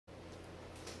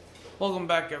Welcome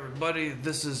back, everybody.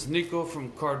 This is Nico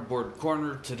from Cardboard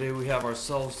Corner. Today we have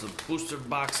ourselves a booster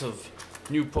box of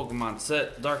new Pokemon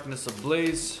set, Darkness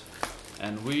Ablaze,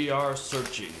 and we are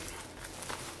searching.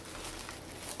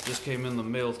 Just came in the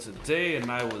mail today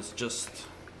and I was just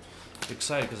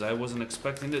excited because I wasn't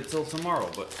expecting it till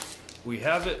tomorrow, but we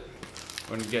have it.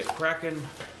 We're gonna get cracking.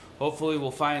 Hopefully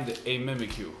we'll find a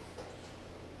Mimikyu.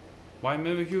 Why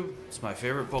Mimikyu? It's my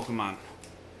favorite Pokemon.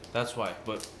 That's why.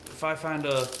 But if I find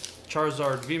a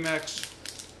Charizard VMAX,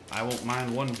 I won't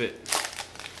mind one bit.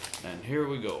 And here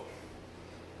we go.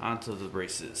 On to the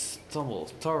races. Tumble,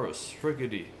 Taurus,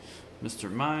 Rickety, Mr.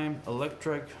 Mime,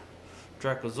 Electric,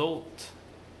 Dracozolt,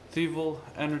 Thievul,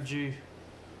 Energy,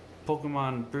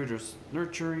 Pokemon Breeders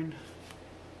Nurturing,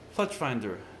 Fletch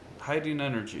Finder, Hiding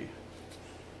Energy.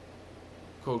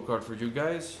 Code card for you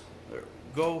guys. There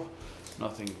we go.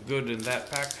 Nothing good in that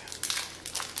pack.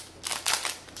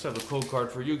 Let's have a code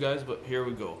card for you guys, but here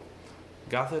we go.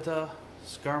 Gothita,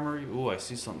 Skarmory, ooh, I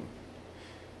see something.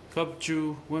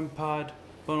 Cubchoo, Wimpod,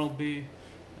 Bunnelby,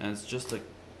 and it's just a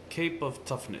Cape of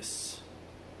Toughness.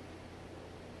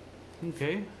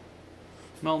 Okay.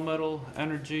 Melmetal,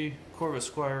 Energy,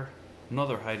 Corvisquire,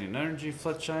 another Hiding Energy,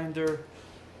 Fletchinder.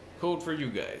 Code for you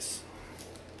guys.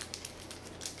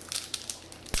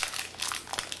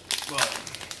 Well,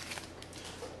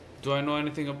 do I know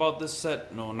anything about this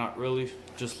set? No, not really.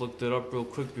 Just looked it up real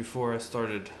quick before I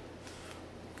started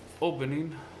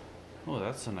opening. Oh,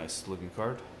 that's a nice looking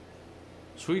card.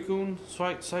 Suicune,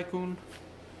 Psychoon,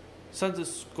 Sentis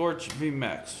Scorch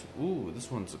VMAX. Ooh, this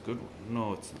one's a good one.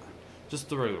 No, it's not. Just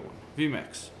the regular one.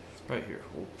 VMAX. Right here.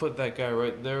 We'll put that guy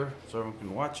right there so everyone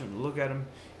can watch him, look at him.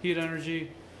 Heat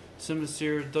Energy,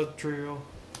 Simisear, Doug Trio.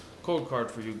 Code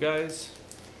card for you guys.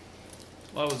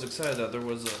 Well, I was excited that there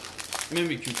was a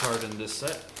Mimikyu card in this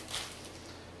set.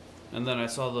 And then I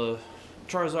saw the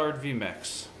Charizard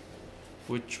VMAX,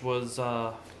 which was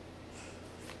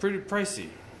pretty pricey.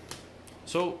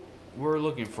 So we're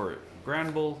looking for it.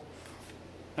 Granbull,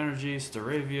 Energy,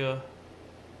 Staravia,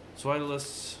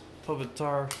 Swidless,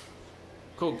 Pupitar.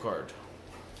 Code card.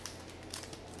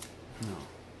 No.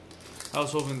 I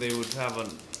was hoping they would have a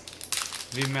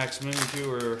VMAX Mimikyu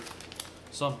or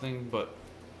something, but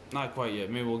not quite yet.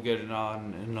 Maybe we'll get it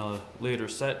on in a later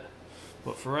set.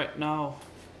 But for right now,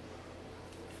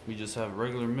 we just have a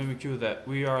regular Mimikyu that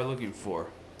we are looking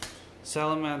for.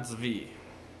 Salamence V.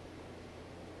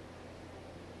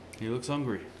 He looks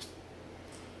hungry.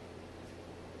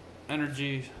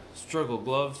 Energy, Struggle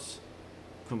Gloves,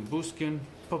 Kumbuskin,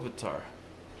 Pupitar.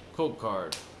 Code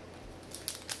card.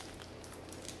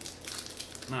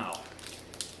 Now,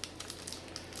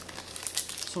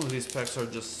 some of these packs are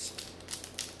just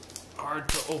hard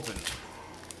to open.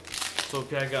 It's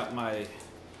okay, I got my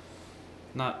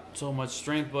not so much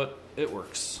strength, but it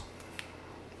works.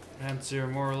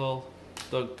 Pansear Morlul,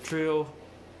 Doug Trio,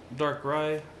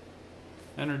 Darkrai,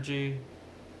 Energy,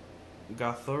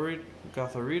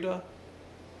 Gothorita,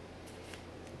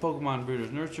 Pokemon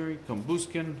Breeders Nursery,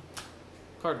 Kumbuskin.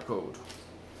 Card code.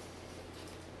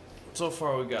 So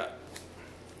far we got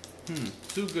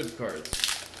two good cards.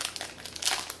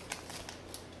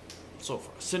 So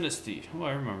far, Sinistea. Oh,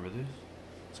 I remember this.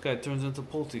 This guy turns into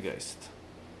Poltergeist.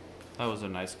 That was a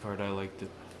nice card. I liked it.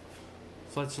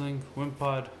 Fletchling,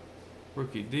 Wimpod,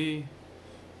 Rookie D,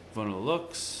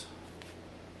 Vanillux,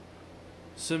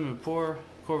 Simipour,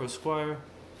 Corvisquire,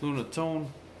 Lunatone.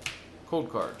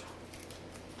 Code card.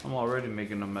 I'm already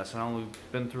making a mess. I only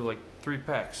been through like 3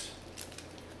 packs.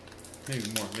 Maybe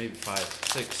more, maybe 5,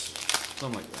 6,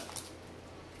 something like that.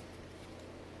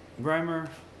 Grimer,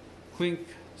 Clink,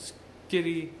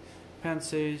 Skitty,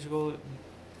 Pansage, ooh,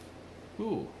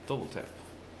 double tap.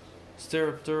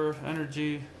 Staraptor,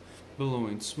 Energy,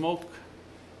 Billowing Smoke,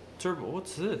 Turbo,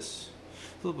 what's this?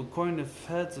 Flip a coin if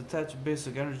heads, attach a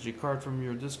basic energy card from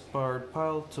your discard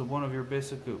pile to one of your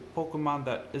basic Pokemon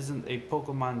that isn't a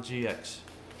Pokemon GX.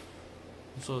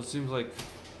 So it seems like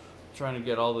trying to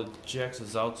get all the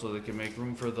GXs out so they can make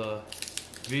room for the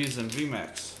Vs and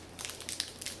VMAX.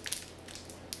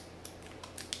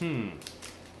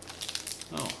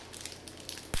 Oh.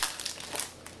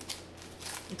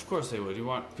 Of course they would. You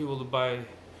want people to buy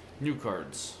new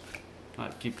cards,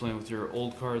 not keep playing with your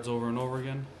old cards over and over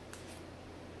again.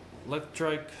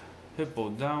 Electric, Hippo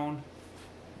Down,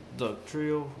 Doug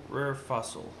Trio, Rare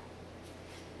Fossil,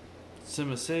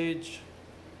 Simisage,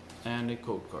 and a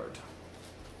code card.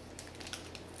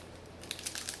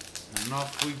 And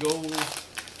off we go.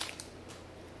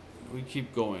 We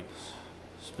keep going.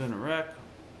 Spinarak,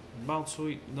 Bounce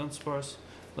Sweet, Dunsparce,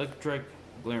 Electric,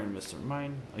 Glaring Mr.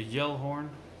 Mine, a Yellhorn,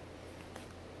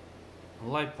 a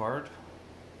Lipard,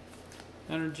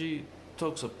 Energy,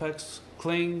 Toxapex,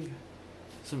 Cling,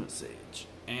 Sage,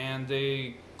 and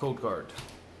a code card.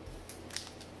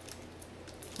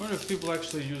 I wonder if people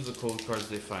actually use the code cards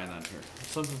they find on here.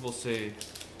 Some people say,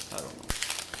 I don't know.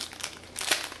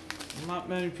 Not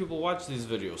many people watch these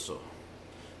videos, so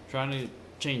trying to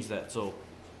change that. So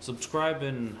subscribe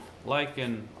and like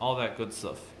and all that good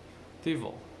stuff.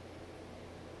 Thievul.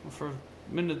 For a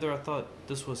minute there I thought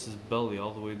this was his belly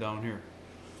all the way down here.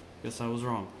 Guess I was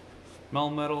wrong.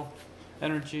 Melmetal,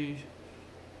 Energy,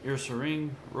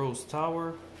 Ursaring, Rose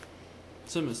Tower,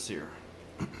 Simisear.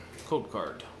 Code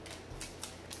card.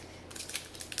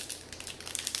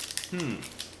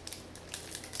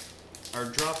 Our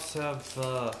drops have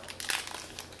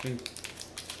been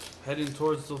heading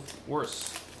towards the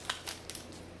worst.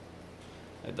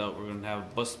 I doubt we're gonna have a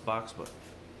bust box, but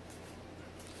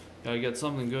gotta get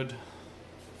something good.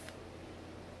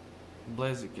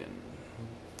 Blaziken,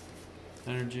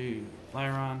 Energy,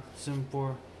 Lyron,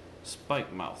 Simpor,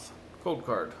 Spike Mouth. Code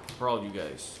card for all you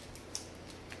guys.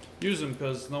 Use them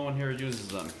because no one here uses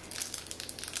them.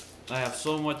 I have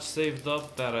so much saved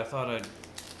up that I thought I'd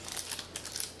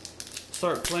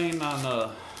start playing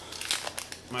on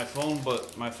my phone,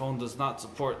 but my phone does not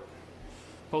support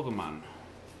Pokemon,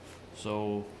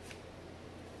 so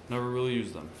never really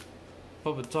use them.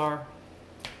 Pupitar,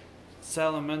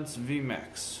 Salamence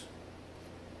VMAX.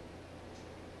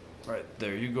 Right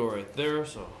there, you go right there.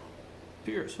 So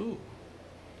Pierce, ooh,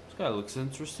 this guy looks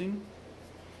interesting.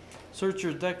 Search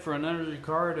your deck for an energy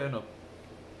card and a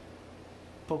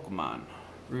Pokemon.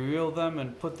 Reveal them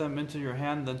and put them into your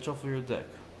hand, then shuffle your deck.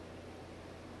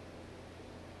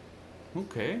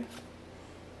 Okay.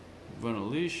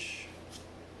 Vanillish,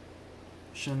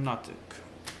 Shiinotic,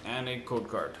 and a code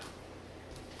card.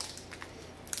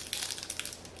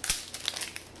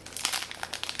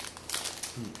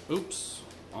 Oops,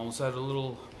 almost had a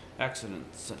little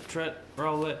accident. Centret,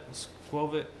 Rowlet,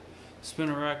 Squovit,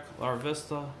 Spinarak,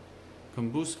 Larvesta,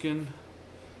 Combuskin,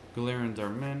 Galarian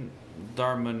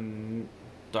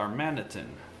Darmanitan.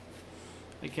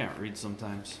 I can't read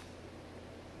sometimes.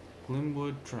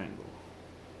 Glimwood Triangle.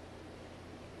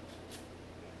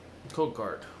 Code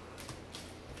card.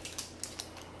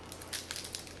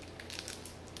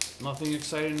 Nothing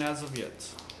exciting as of yet.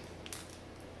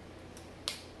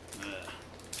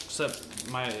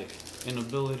 Except my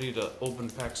inability to open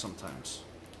packs sometimes.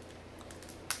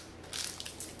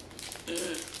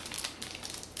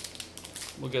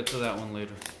 We'll get to that one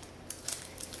later.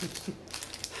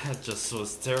 That just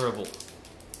was terrible.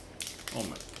 Oh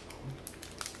my.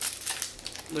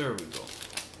 There we go.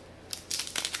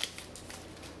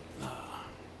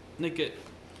 Nickit,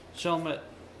 Shelmet,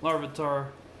 Larvitar,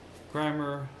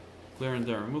 Grimer, Galarian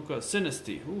Darumaka,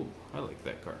 Sinistea. Ooh, I like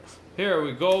that card. Here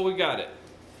we go, we got it.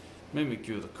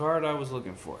 Mimikyu, the card I was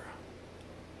looking for.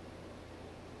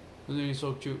 Isn't he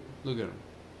so cute? Look at him.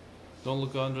 Don't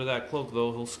look under that cloak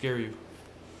though, he'll scare you.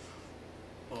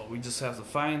 Oh, we just have to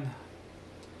find...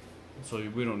 So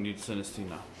we don't need Sinistea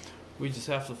now. We just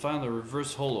have to find the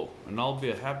reverse holo, and I'll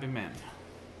be a happy man.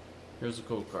 Here's the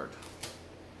code card.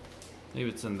 Maybe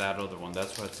it's in that other one,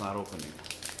 that's why it's not opening.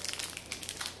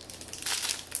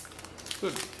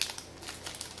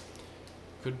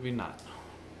 Could be not.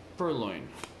 Purloin,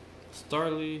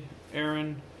 Starly,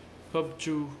 Aaron,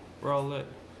 Cubchoo, Rowlet,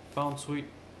 Bounsweet,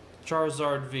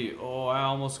 Charizard V. Oh, I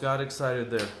almost got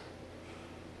excited there.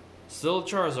 Still a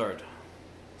Charizard.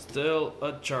 Still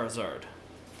a Charizard.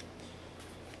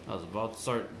 I was about to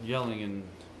start yelling and...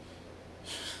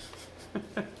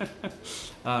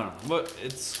 I don't know, but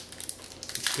it's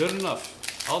good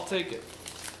enough. I'll take it.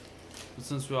 But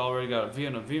since we already got a V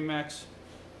and a VMAX,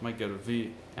 might get a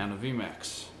V and a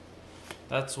VMAX.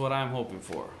 That's what I'm hoping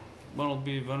for.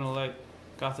 Bunnelby, Vanillite,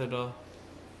 Gothita.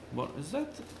 What is that?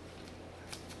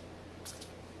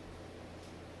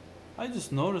 I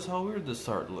just noticed how weird this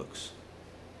art looks.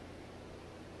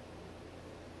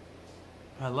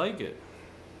 I like it.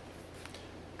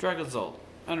 Dragazult,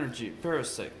 Energy,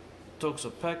 Parasect,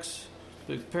 Toxapex,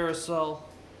 Big Parasol,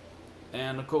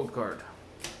 and a code card.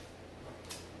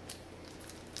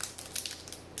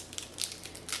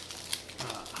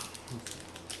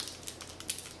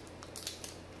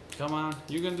 Come on,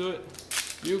 you can do it.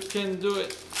 You can do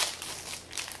it.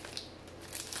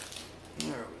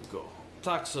 There we go.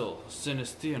 Toxel,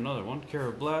 Sinistea, another one.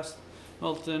 Carablast,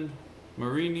 Melton,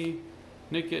 Marini,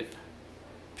 Nickit,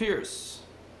 Pierce.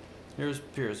 Here's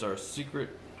Pierce, our secret.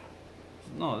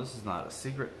 No, this is not a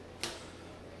secret.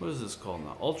 What is this called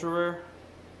now? Ultra rare?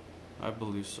 I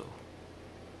believe so.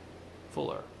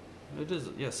 Full art. It is.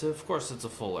 Yes, of course it's a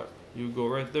full art. You go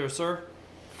right there, sir.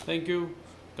 Thank you.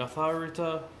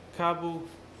 Gatharita, Kabu,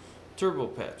 Turbo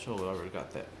Patch. Oh, I already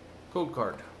got that. Code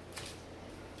card.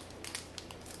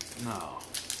 Now,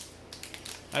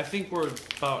 I think we're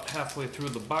about halfway through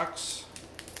the box.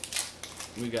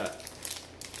 We got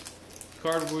the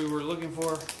card we were looking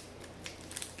for,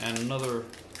 and another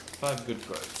 5 good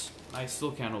cards. I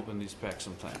still can't open these packs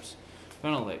sometimes.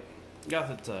 Ventilate,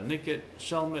 Gothita, Nickit,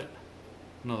 Shelmet,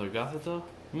 another Gothita,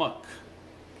 Muck.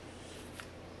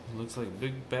 Looks like a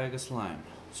big bag of slime.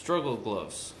 Struggle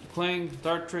Gloves, Clang,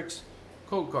 Dart Tricks,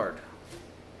 Code Card.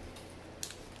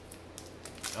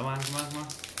 Come on, come on, come on.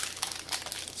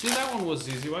 See, that one was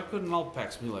easy. Why couldn't all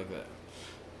packs be like that?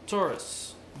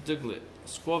 Taurus, Diglett,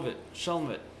 Squavit,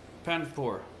 Shelmet,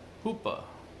 Panpour, Hoopa,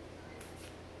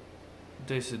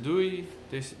 Decidui,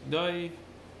 Decidui,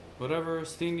 whatever,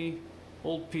 Steenie,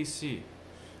 Old PC.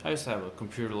 I used to have a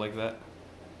computer like that.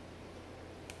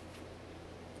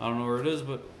 I don't know where it is,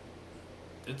 but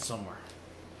it's somewhere.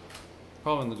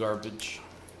 Probably in the garbage.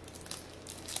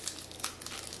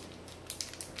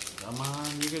 Come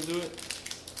on, you can do it.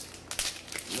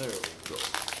 There we go.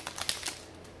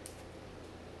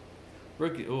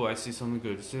 Rookie, oh, I see something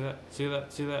good. See that? See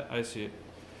that? See that? I see it.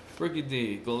 Rookie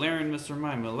D, Galarian, Mr.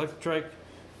 Mime, Electrike,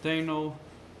 Dano,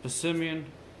 Passimian,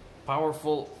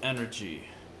 Powerful Energy,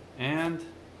 and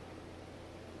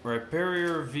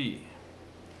Rhyperior V.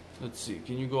 Let's see,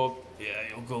 can you go up? Yeah,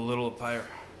 you'll go a little up higher.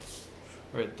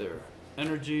 Right there.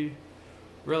 Energy,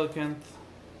 Relicanth,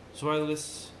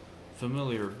 Swilus,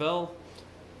 Familiar Bell,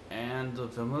 and the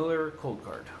Familiar Cold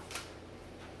Card.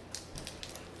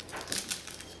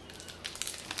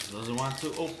 Doesn't want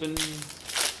to open.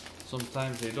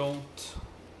 Sometimes they don't.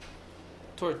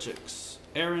 Torchic,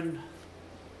 Aaron,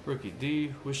 Rookie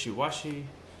D, Wishy Washy,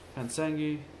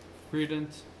 Hansangi,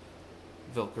 Credent,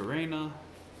 Velcarena,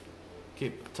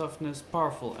 Cape of Toughness,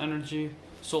 Powerful Energy,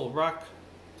 Soul Rock,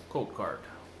 Cold Card.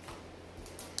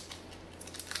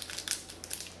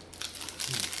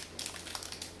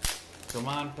 Come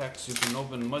on, packs you can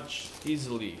open much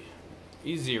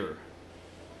easier.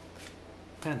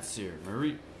 Pansear,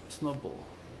 Marie, Snubbull,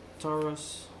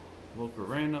 Taurus,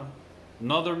 Volcarena,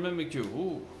 another Mimikyu.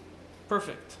 Ooh,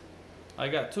 perfect. I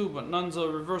got 2, but none's a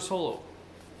reverse holo.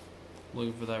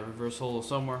 Looking for that reverse holo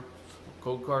somewhere.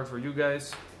 Code card for you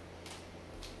guys.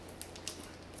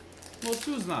 Well,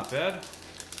 2's not bad.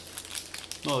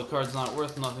 No, the card's not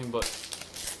worth nothing, but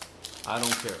I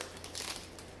don't care.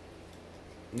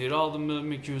 Need all the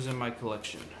Mimikyus in my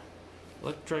collection.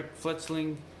 Electric,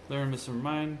 Fletchling, Laramis and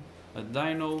Mine, a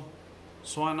Dino,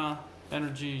 Swana,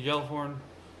 Energy, Yellhorn,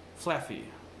 Flaffy,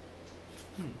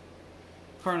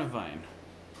 Carnivine,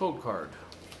 Code Card.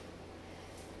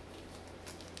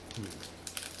 I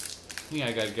think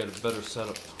I gotta get a better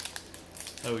setup.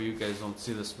 That way you guys don't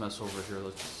see this mess over here.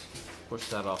 Let's just push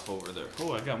that off over there.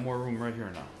 Oh, I got more room right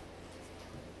here now.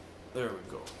 There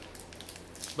we go.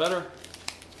 Better?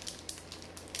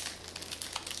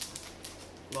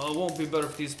 Well, it won't be better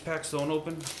if these packs don't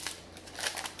open.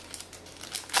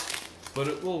 But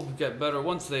it will get better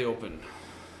once they open.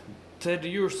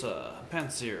 Teddiursa,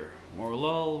 Pansear,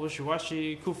 Morlul,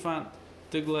 Wishiwashi, Kufant,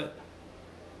 Diglett,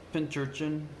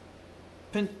 Pinchurchin,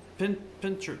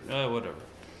 whatever.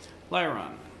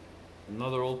 Lyron,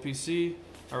 another old PC,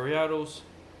 Ariados,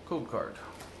 Code Card.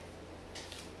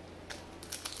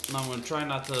 Now I'm going to try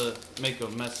not to make a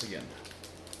mess again.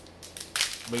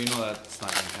 But you know that's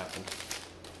not going to happen.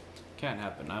 Can't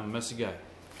happen, I'm a messy guy.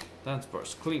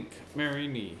 Danceburst, Clink,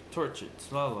 Marini, Torchit,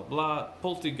 blah blah blah,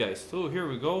 Poltergeist. Oh, here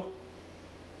we go.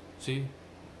 See?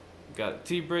 Got a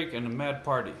tea break and a mad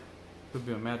party. Could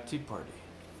be a mad tea party.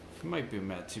 It might be a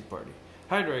mad tea party.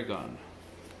 Hydreigon.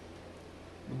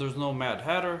 There's no Mad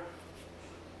Hatter.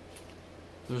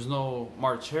 There's no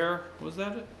March Hare. Was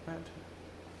that it?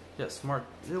 Yes,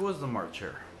 it was the March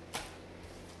Hare.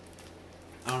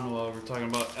 I don't know what we're talking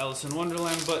about Alice in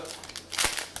Wonderland, but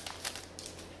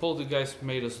Poltergeist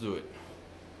made us do it.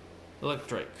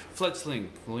 Electrike, Fletchling,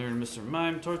 Galarian, Mr.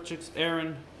 Mime, Torchic,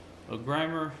 Aaron, a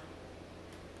Grimer.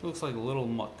 Looks like a little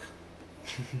muck.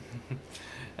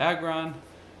 Aggron,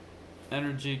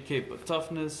 Energy, Cape of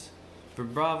Toughness,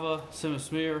 Vibrava,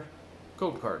 Simismere,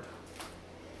 Code Card.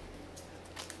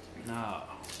 Now,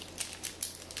 I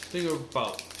think we're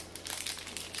about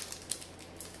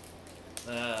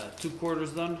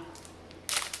 2/4 done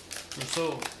or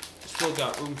so. Still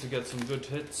got room to get some good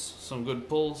hits, some good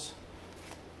pulls.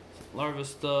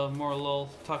 Larvesta, Morlul,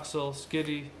 Toxel,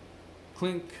 Skitty,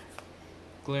 Clink,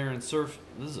 Galarian Surf.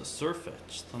 This is a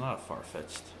Surfetched, not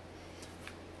far-fetched.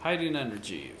 Hiding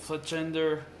Energy,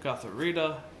 Fletchender,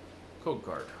 Gotharita, Code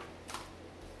Card.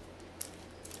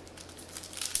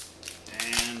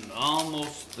 And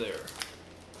almost there.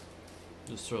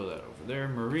 Just throw that over there.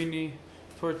 Marini,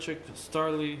 Torchic,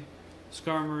 Starly,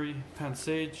 Skarmory,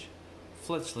 Pansage,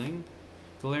 Fletchling,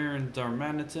 Galarian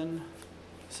Darmanitan.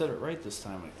 Said it right this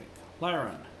time, I think.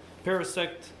 Lyron,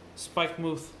 Parasect,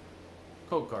 Spikemuth,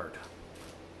 Code Card.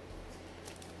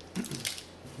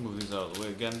 Move these out of the way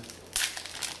again.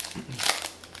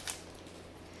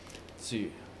 Let's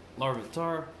see.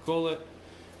 Larvitar, Golett,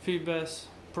 Feebas,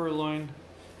 Purloin,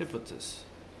 Hippopotas,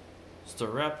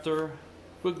 Staraptor,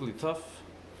 Wigglytuff,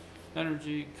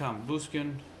 Energy,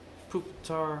 Combuskin,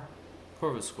 Pupitar,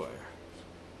 Corvisquire.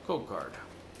 Code Card.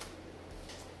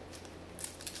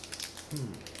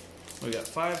 We got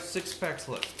 6 packs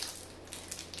left.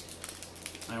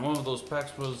 And one of those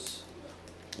packs was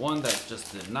one that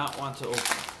just did not want to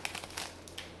open.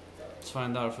 Let's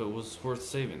find out if it was worth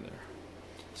saving there.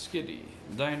 Skitty,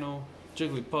 Dino,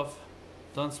 Jigglypuff,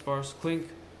 Dunsparce, Clink.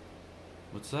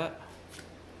 What's that?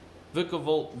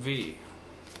 Vikavolt V.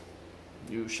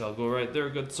 You shall go right there,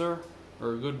 good sir,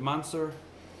 or good monster.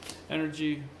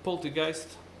 Energy,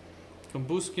 Poltergeist,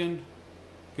 Combuskin,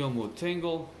 Gilmood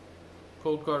Tangle.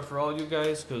 Code card for all you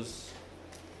guys, because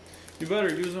you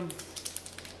better use them.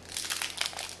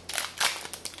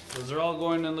 Because they're all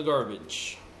going in the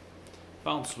garbage.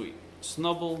 Bounce Sweet,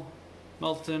 Snubble,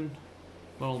 Melton,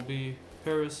 Bumblebee,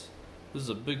 Paris. This is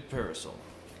a big Parasol.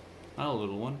 Not a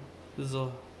little one. This is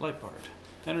a light part.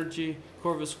 Energy,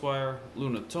 Corvisquire,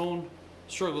 Lunatone,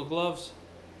 Struggle Gloves,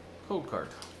 Code Card.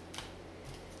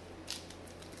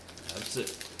 That's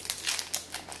it.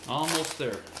 Almost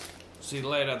there. See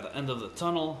light at the end of the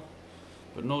tunnel,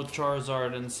 but no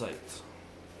Charizard in sight.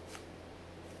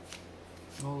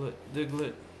 Golett,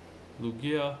 Diglett,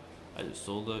 Lugia. I just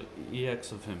sold the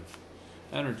EX of him.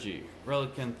 Energy,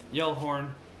 Relicanth, Yellhorn,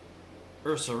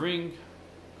 Ursa Ring,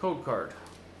 Code Card.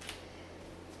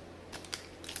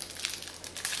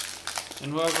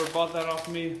 And whoever bought that off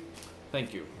me,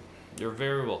 thank you. You're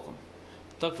very welcome.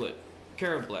 Ducklet,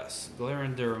 Carablast,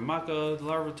 Galarian Darumaka,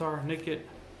 Larvitar, Nickit,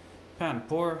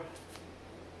 Panpour,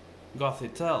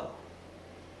 Gothitelle.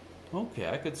 Okay,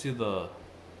 I could see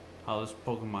how this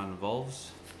Pokemon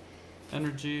evolves.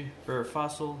 Energy, Rare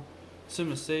Fossil,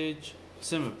 Simisage,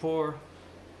 Simipour.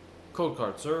 Code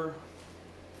Card, sir.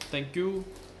 Thank you.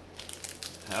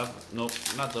 Nope,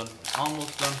 not done.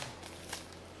 Almost done.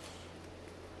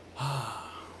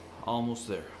 Almost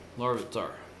there.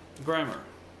 Larvitar, Grimer,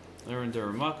 Galarian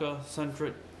Darumaka,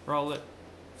 Sentret, Rowlet,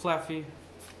 Flaffy,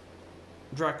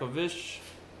 Dracovish,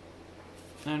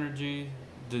 Energy,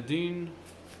 Dedenne,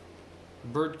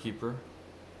 Birdkeeper.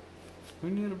 We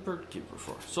need a Birdkeeper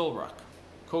for Solrock.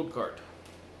 Code Card.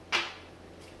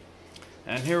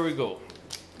 And here we go.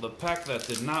 The pack that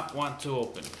did not want to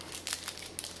open.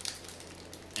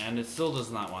 And it still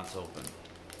does not want to open.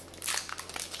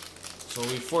 So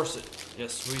we force it.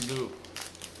 Yes, we do.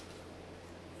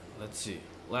 Let's see.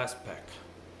 Last pack.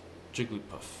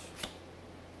 Jigglypuff,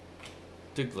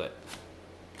 Diglett,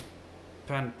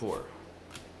 Panpour,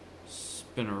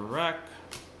 Spinarak,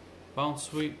 Bounce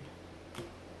Sweet,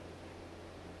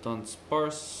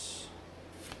 Dunsparce,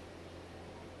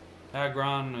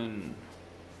 Aggron, and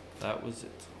that was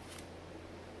it.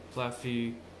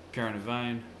 Flaffy,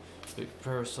 Carnivine, Big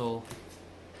Parasol,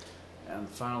 and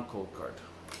the final code card.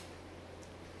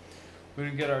 We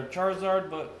didn't get our Charizard,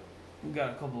 but we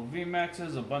got a couple of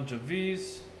VMAXs, a bunch of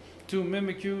Vs, 2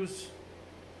 Mimikyus,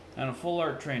 and a full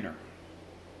art trainer.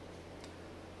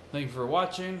 Thank you for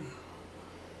watching.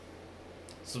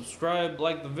 Subscribe,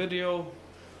 like the video,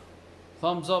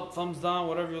 thumbs up, thumbs down,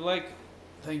 whatever you like.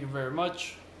 Thank you very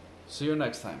much. See you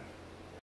next time.